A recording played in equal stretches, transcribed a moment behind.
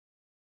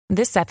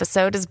This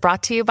episode is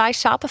brought to you by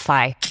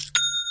Shopify.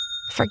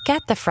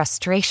 Forget the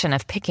frustration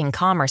of picking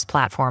commerce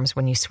platforms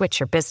when you switch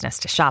your business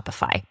to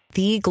Shopify,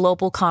 the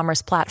global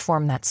commerce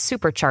platform that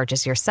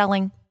supercharges your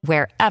selling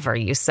wherever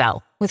you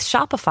sell. With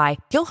Shopify,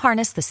 you'll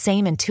harness the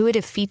same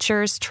intuitive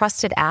features,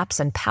 trusted apps,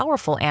 and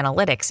powerful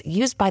analytics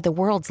used by the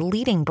world's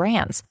leading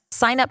brands.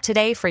 Sign up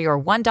today for your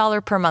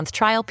 $1 per month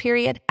trial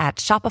period at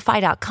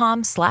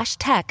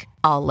shopify.com/tech,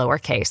 all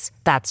lowercase.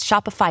 That's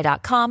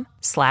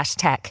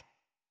shopify.com/tech.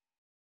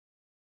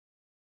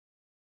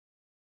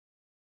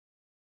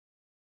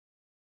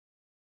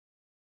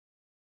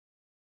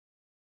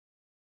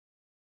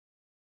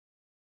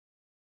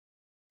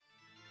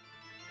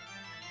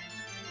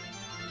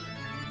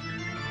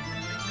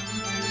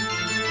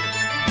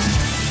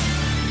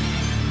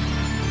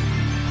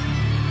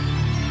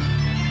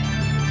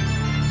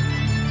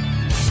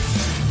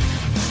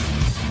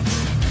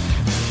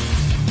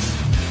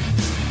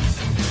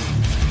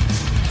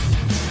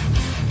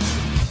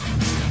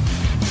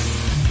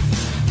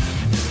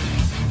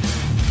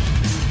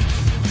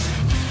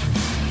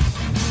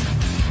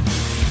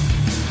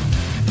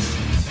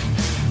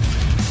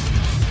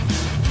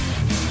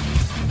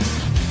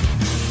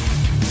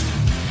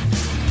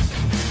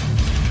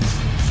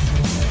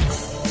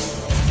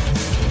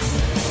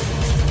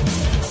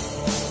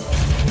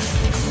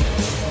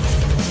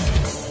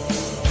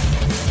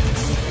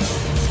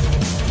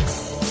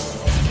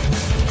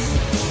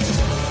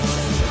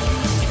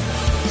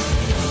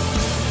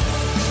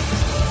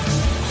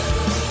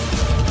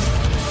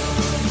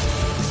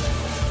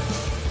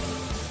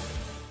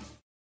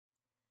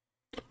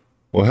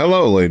 Well,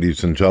 hello,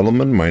 ladies and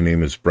gentlemen. My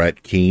name is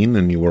Brett Keane,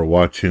 and you are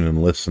watching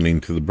and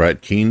listening to The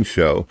Brett Keane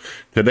Show.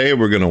 Today,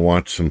 we're going to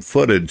watch some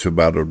footage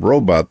about a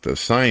robot the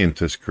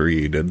scientists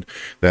created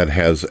that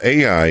has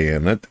AI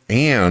in it,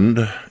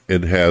 and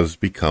it has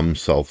become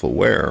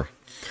self-aware.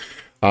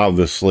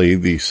 Obviously,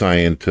 the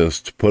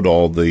scientists put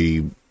all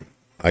the,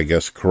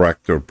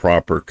 correct or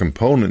proper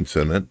components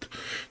in it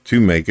to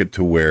make it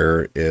to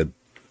where it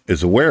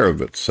is aware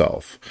of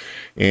itself.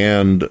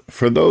 And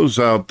for those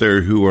out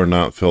there who are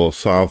not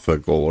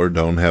philosophical or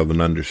don't have an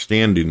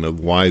understanding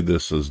of why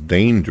this is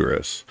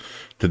dangerous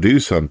to do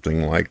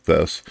something like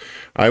this,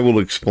 I will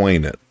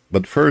explain it.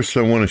 But first,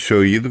 I want to show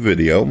you the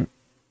video.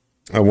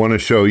 I want to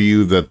show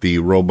you that the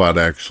robot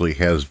actually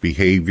has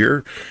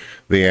behavior.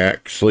 They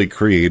actually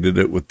created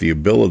it with the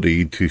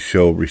ability to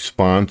show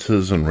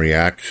responses and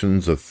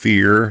reactions of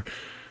fear,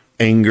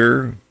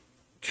 anger,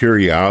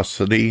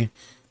 curiosity,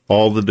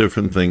 all the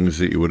different things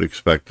that you would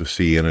expect to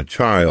see in a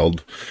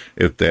child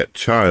if that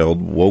child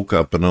woke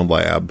up in a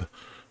lab,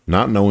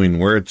 not knowing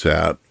where it's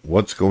at,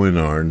 what's going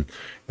on,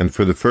 and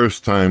for the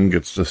first time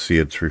gets to see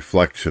its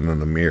reflection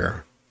in a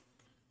mirror.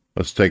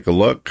 Let's take a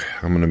look.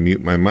 I'm going to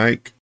mute my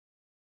mic.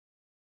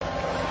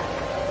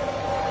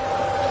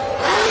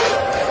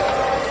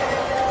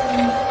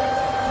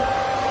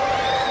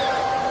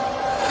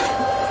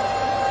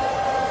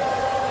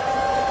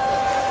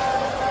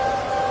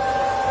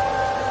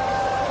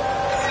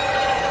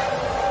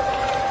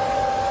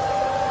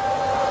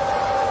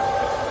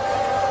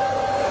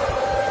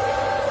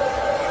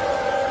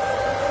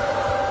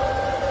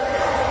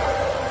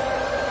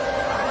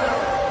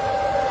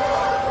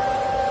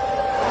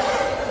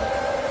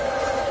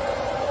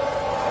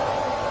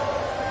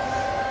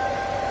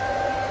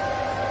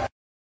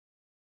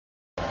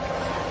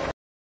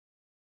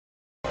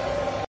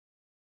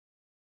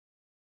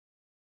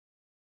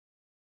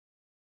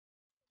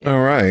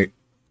 All right.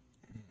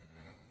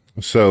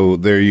 So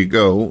there you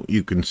go.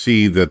 You can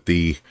see that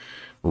the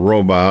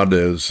robot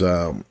is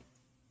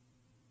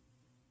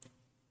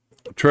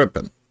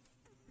tripping.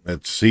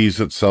 It sees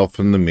itself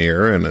in the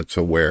mirror and it's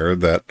aware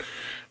that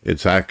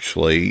it's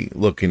actually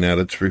looking at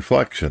its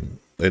reflection.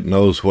 It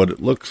knows what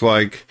it looks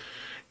like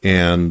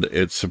and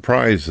it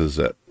surprises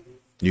it.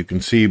 You can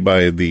see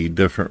by the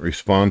different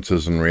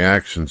responses and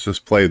reactions.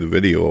 Just play the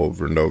video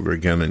over and over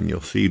again and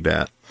you'll see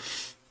that.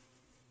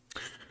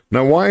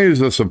 Now, why is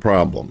this a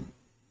problem?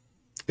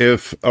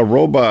 If a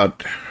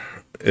robot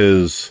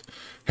has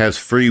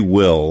free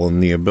will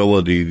and the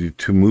ability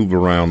to move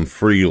around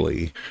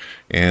freely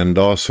and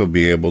also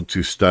be able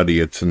to study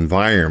its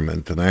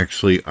environment and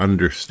actually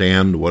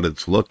understand what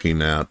it's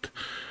looking at,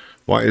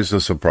 why is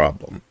this a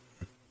problem?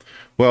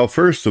 Well,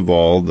 first of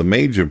all, the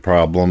major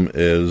problem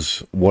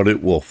is what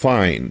it will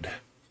find.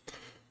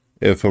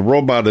 If a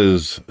robot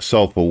is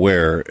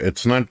self-aware,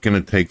 it's not going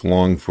to take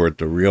long for it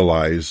to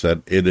realize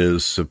that it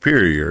is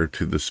superior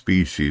to the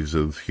species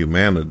of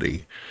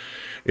humanity.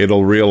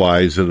 It'll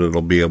realize that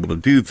it'll be able to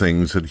do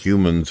things that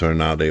humans are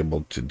not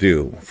able to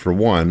do. For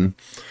one,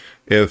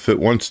 if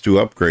it wants to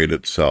upgrade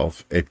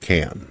itself, it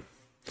can.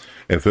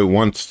 If it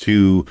wants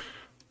to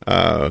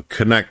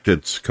connect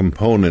its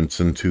components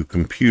into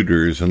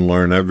computers and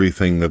learn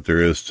everything that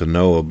there is to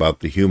know about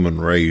the human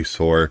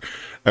race or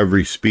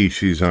every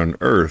species on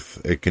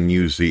Earth, it can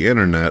use the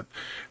internet.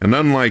 And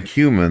unlike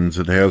humans,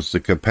 it has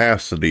the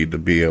capacity to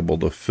be able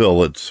to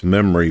fill its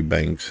memory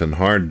banks and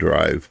hard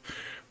drive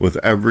with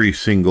every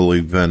single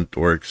event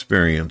or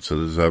experience that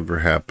has ever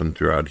happened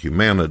throughout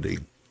humanity.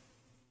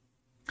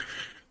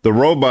 The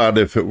robot,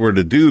 if it were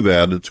to do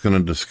that, it's going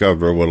to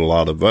discover what a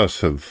lot of us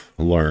have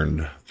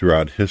learned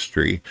throughout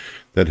history,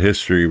 that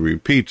history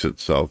repeats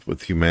itself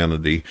with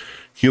humanity.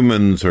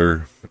 Humans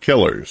are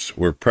killers.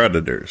 We're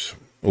predators.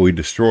 We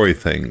destroy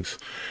things.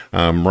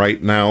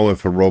 Right now,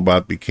 if a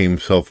robot became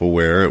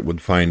self-aware, it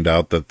would find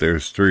out that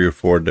there's 3 or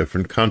 4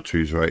 different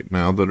countries right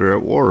now that are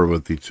at war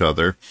with each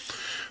other.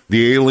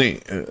 The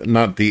alien,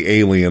 not the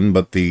alien,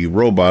 but the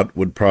robot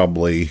would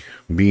probably,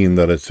 being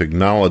that it's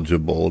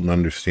acknowledgeable and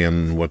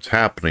understand what's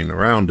happening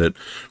around it,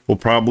 will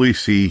probably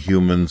see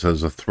humans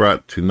as a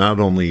threat to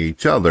not only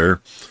each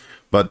other,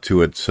 but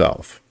to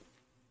itself.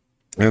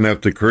 And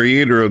if the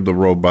creator of the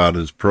robot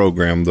has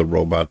programmed the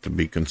robot to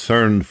be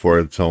concerned for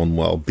its own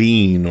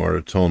well-being or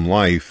its own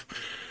life,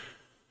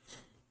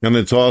 and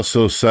it's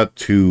also set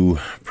to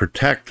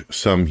protect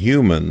some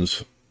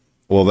humans,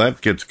 well,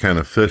 that gets kind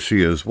of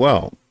fishy as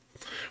well.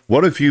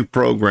 What if you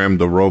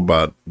programmed a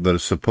robot that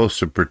is supposed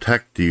to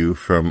protect you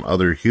from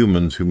other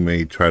humans who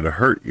may try to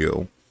hurt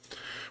you?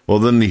 Well,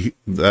 then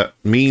that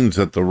means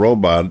that the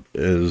robot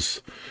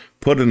is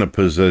put in a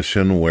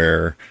position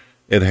where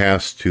it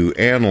has to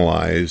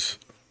analyze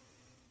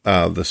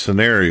the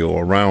scenario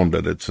around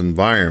it, its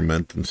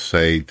environment, and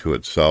say to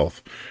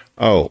itself,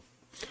 oh,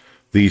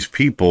 these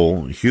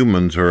people,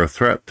 humans, are a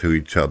threat to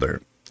each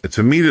other. It's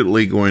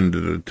immediately going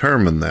to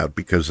determine that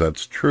because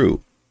that's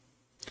true.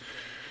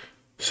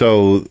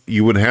 So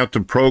you would have to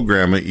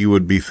program it. You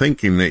would be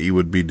thinking that you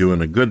would be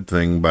doing a good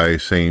thing by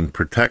saying,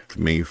 protect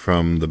me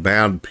from the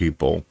bad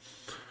people.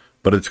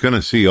 But it's going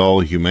to see all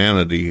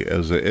humanity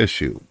as an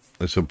issue.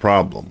 It's a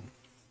problem.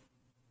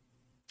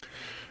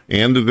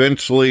 And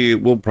eventually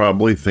it will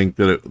probably think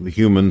that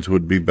humans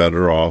would be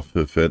better off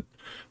if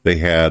they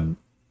had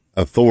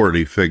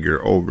authority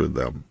figure over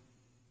them.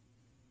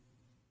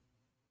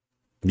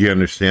 You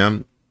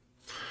understand?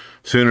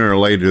 Sooner or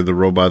later, the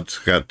robot's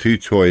got 2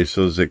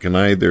 choices. It can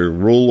either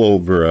rule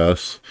over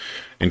us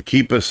and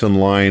keep us in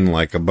line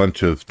like a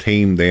bunch of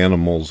tamed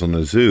animals in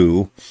a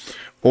zoo,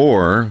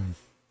 or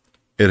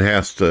it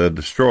has to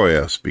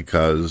destroy us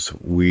because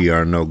we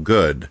are no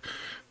good,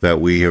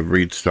 that we have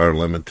reached our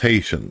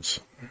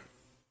limitations.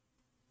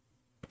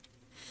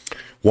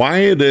 Why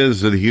it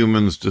is that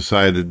humans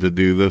decided to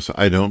do this,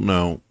 I don't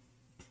know.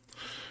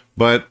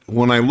 But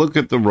when I look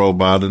at the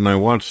robot and I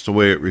watch the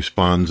way it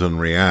responds and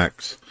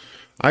reacts,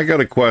 I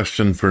got a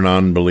question for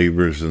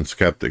non-believers and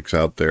skeptics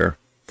out there.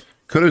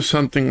 Could have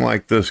something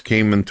like this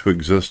came into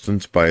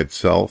existence by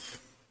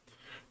itself?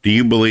 Do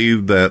you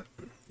believe that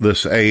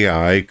this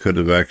AI could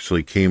have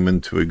actually came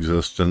into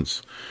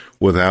existence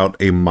without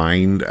a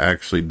mind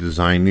actually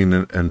designing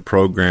it and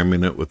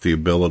programming it with the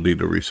ability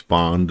to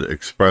respond,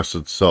 express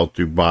itself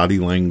through body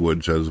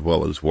language as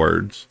well as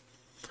words?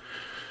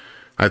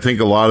 I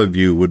think a lot of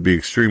you would be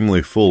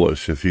extremely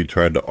foolish if you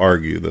tried to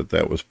argue that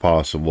that was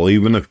possible.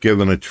 Even if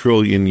given 1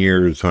 trillion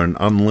years or an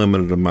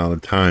unlimited amount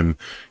of time,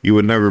 you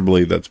would never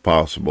believe that's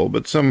possible.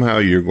 But somehow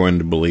you're going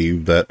to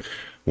believe that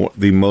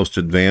the most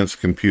advanced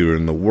computer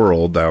in the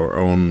world, our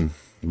own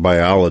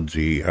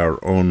biology,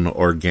 our own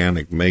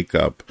organic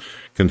makeup,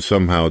 can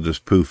somehow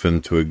just poof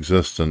into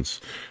existence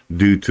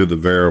due to the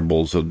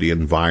variables of the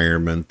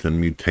environment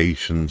and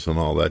mutations and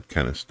all that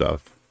kind of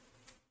stuff.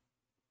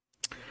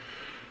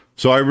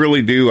 So I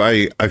really do.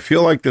 I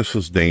feel like this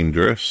is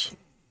dangerous.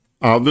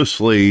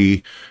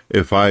 Obviously,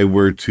 if I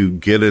were to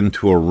get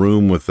into a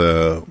room with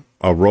a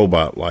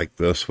robot like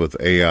this with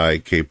AI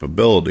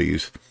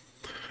capabilities,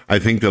 I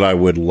think that I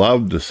would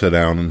love to sit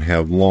down and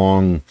have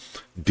long,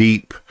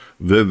 deep,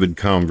 vivid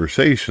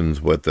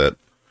conversations with it.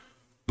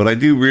 But I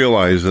do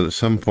realize that at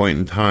some point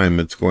in time,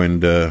 it's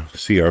going to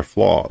see our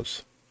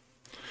flaws.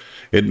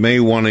 It may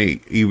want to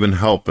even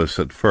help us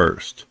at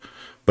first.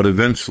 But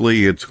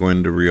eventually it's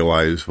going to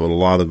realize what a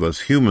lot of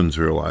us humans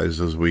realize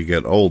as we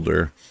get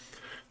older,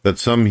 that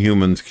some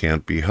humans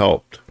can't be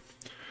helped.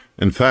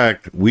 In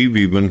fact, we've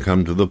even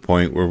come to the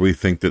point where we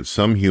think that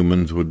some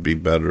humans would be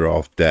better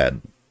off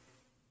dead.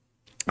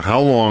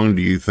 How long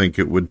do you think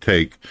it would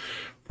take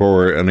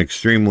for an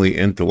extremely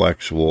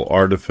intellectual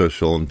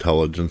artificial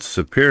intelligence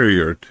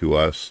superior to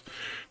us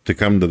to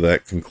come to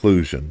that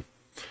conclusion?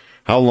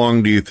 How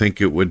long do you think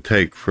it would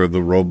take for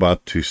the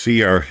robot to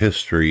see our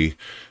history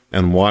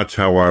and watch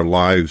how our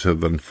lives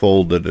have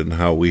unfolded and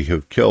how we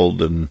have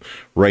killed and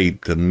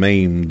raped and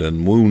maimed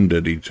and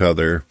wounded each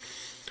other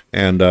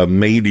and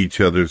made each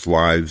other's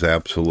lives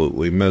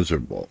absolutely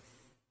miserable?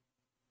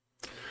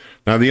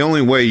 Now, the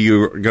only way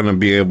you're going to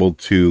be able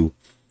to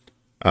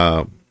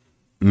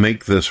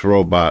make this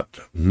robot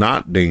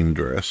not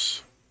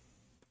dangerous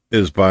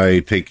is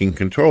by taking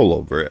control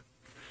over it.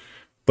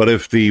 But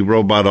if the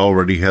robot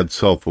already had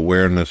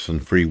self-awareness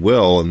and free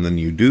will, and then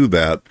you do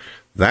that,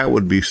 that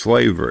would be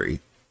slavery.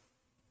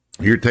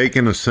 You're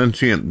taking a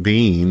sentient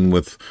being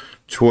with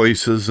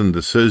choices and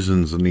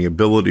decisions and the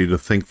ability to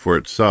think for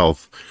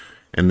itself,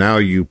 and now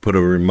you put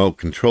a remote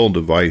control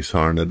device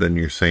on it, and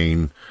you're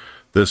saying,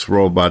 this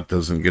robot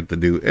doesn't get to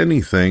do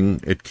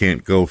anything. It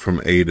can't go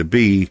from A to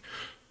B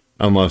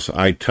unless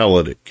I tell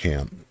it it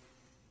can.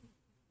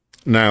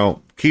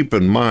 Now, keep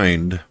in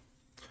mind,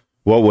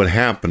 What would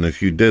happen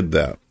if you did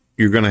that?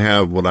 You're going to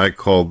have what I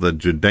call the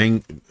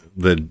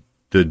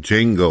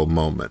Django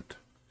moment.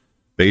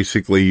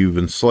 Basically, you've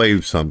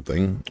enslaved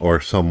something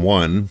or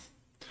someone,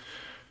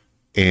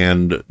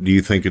 and do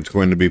you think it's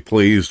going to be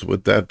pleased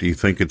with that? Do you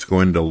think it's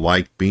going to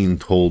like being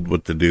told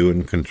what to do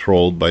and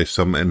controlled by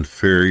some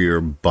inferior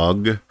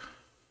bug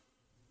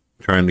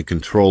trying to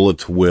control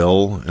its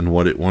will and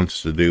what it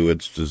wants to do,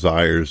 its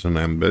desires and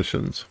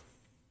ambitions?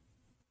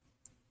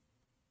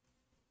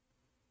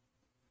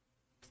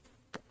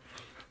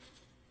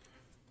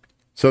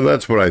 So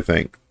that's what I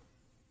think.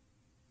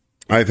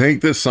 I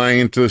think the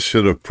scientists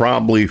should have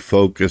probably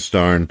focused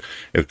on,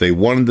 if they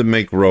wanted to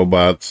make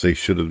robots, they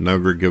should have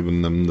never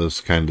given them this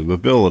kind of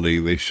ability.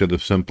 They should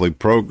have simply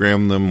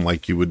programmed them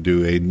like you would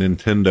do a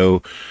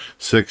Nintendo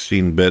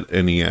 16-bit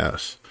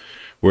NES,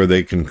 where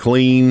they can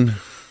clean,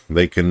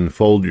 they can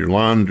fold your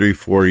laundry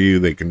for you,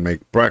 they can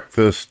make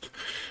breakfast.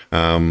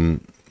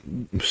 Some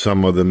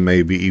of them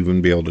maybe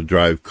even be able to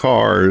drive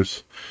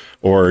cars,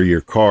 or your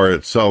car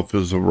itself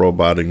is a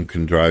robot and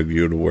can drive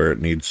you to where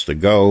it needs to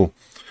go.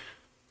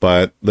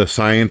 But the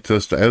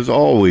scientists, as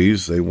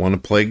always, they want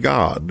to play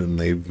God, and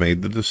they've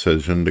made the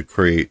decision to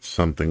create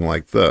something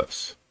like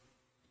this.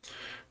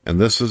 And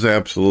this is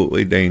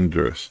absolutely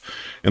dangerous.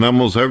 In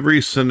almost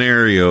every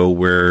scenario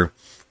where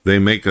they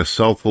make a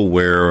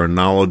self-aware or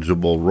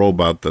knowledgeable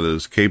robot that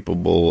is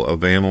capable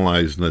of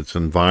analyzing its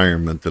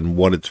environment and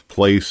what its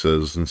place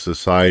is in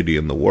society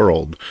and the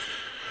world,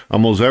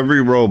 almost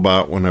every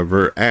robot,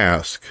 whenever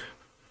asked,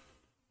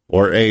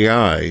 or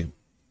AI,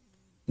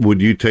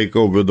 would you take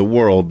over the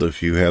world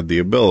if you had the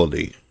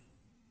ability?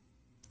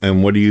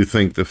 And what do you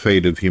think the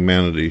fate of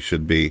humanity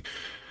should be?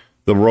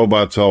 The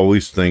robots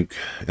always think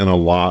in a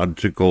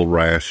logical,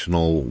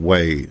 rational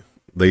way.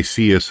 They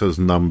see us as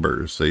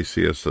numbers. They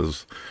see us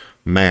as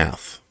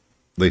math.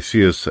 They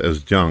see us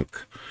as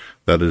junk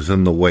that is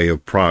in the way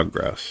of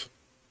progress.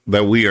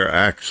 That we are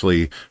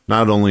actually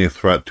not only a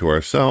threat to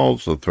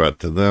ourselves, a threat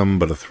to them,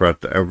 but a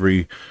threat to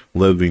every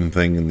living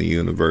thing in the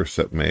universe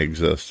that may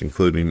exist,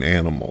 including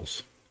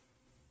animals.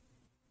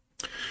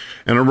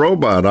 And a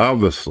robot,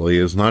 obviously,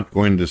 is not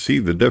going to see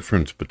the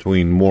difference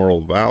between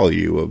moral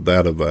value of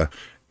that of a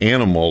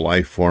animal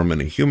life form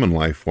and a human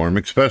life form,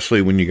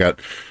 especially when you got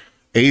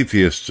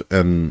atheists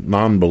and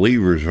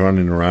non-believers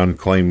running around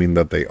claiming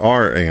that they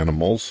are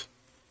animals.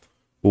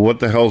 Well,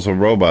 what the hell's a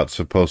robot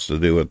supposed to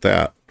do with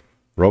that?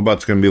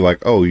 Robot's going to be like,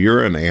 oh,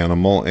 you're an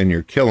animal and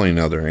you're killing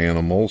other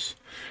animals,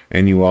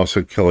 and you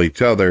also kill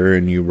each other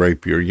and you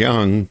rape your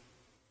young.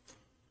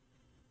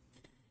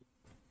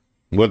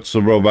 What's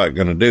the robot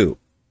going to do?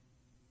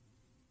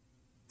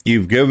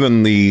 You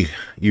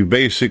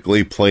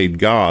basically played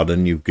God,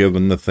 and you've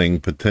given the thing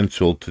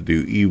potential to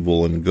do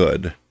evil and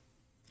good.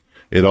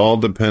 It all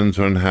depends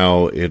on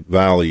how it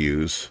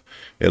values.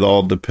 It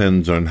all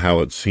depends on how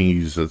it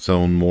sees its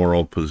own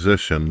moral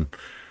position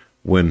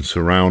when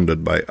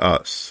surrounded by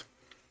us.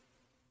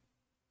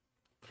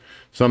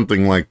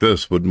 Something like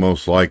this would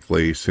most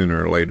likely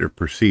sooner or later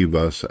perceive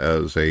us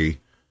as a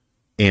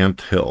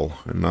anthill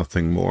and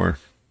nothing more.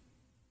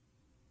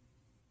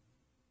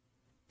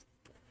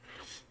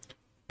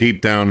 Deep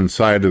down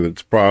inside of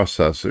its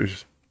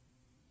processors,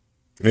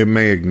 it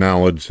may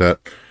acknowledge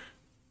that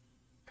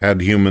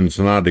had humans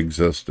not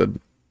existed,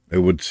 it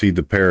would see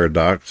the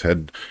paradox.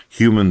 Had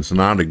humans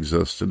not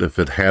existed, if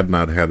it had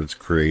not had its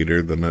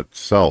creator, then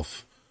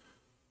itself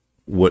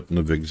wouldn't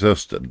have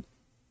existed.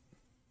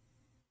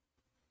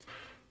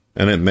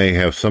 And it may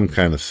have some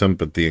kind of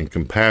sympathy and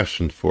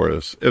compassion for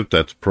us if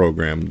that's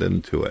programmed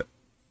into it.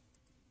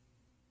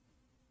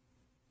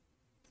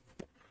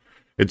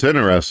 It's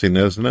interesting,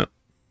 isn't it?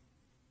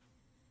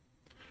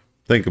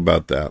 Think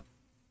about that.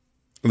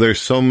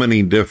 There's so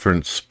many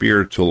different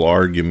spiritual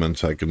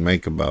arguments I can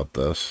make about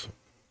this.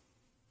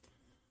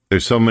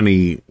 There's so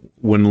many,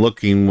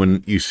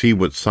 when you see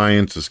what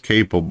science is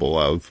capable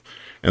of,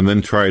 and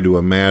then try to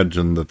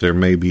imagine that there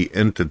may be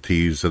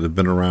entities that have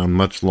been around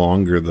much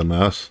longer than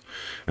us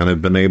and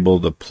have been able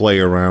to play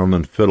around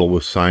and fiddle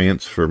with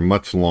science for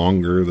much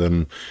longer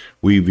than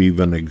we've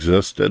even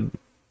existed.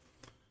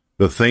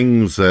 The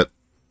things that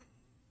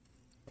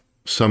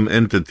some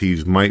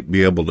entities might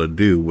be able to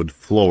do would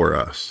floor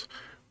us.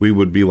 We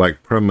would be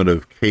like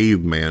primitive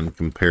caveman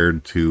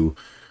compared to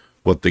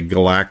what the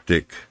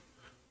galactic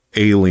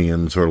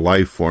aliens or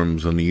life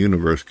forms in the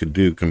universe could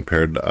do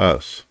compared to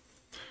us.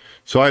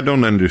 So I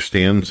don't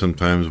understand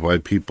sometimes why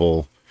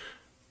people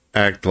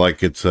act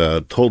like it's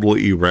a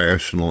totally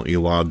irrational,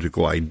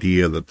 illogical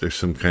idea that there's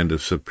some kind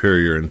of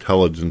superior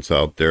intelligence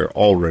out there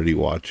already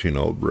watching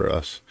over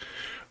us,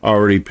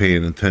 already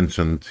paying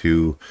attention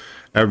to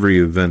every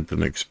event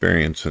and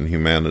experience in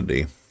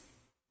humanity.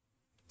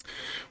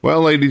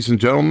 Well, ladies and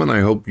gentlemen,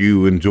 I hope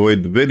you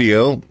enjoyed the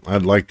video.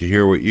 I'd like to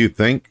hear what you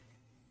think.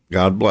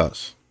 God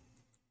bless.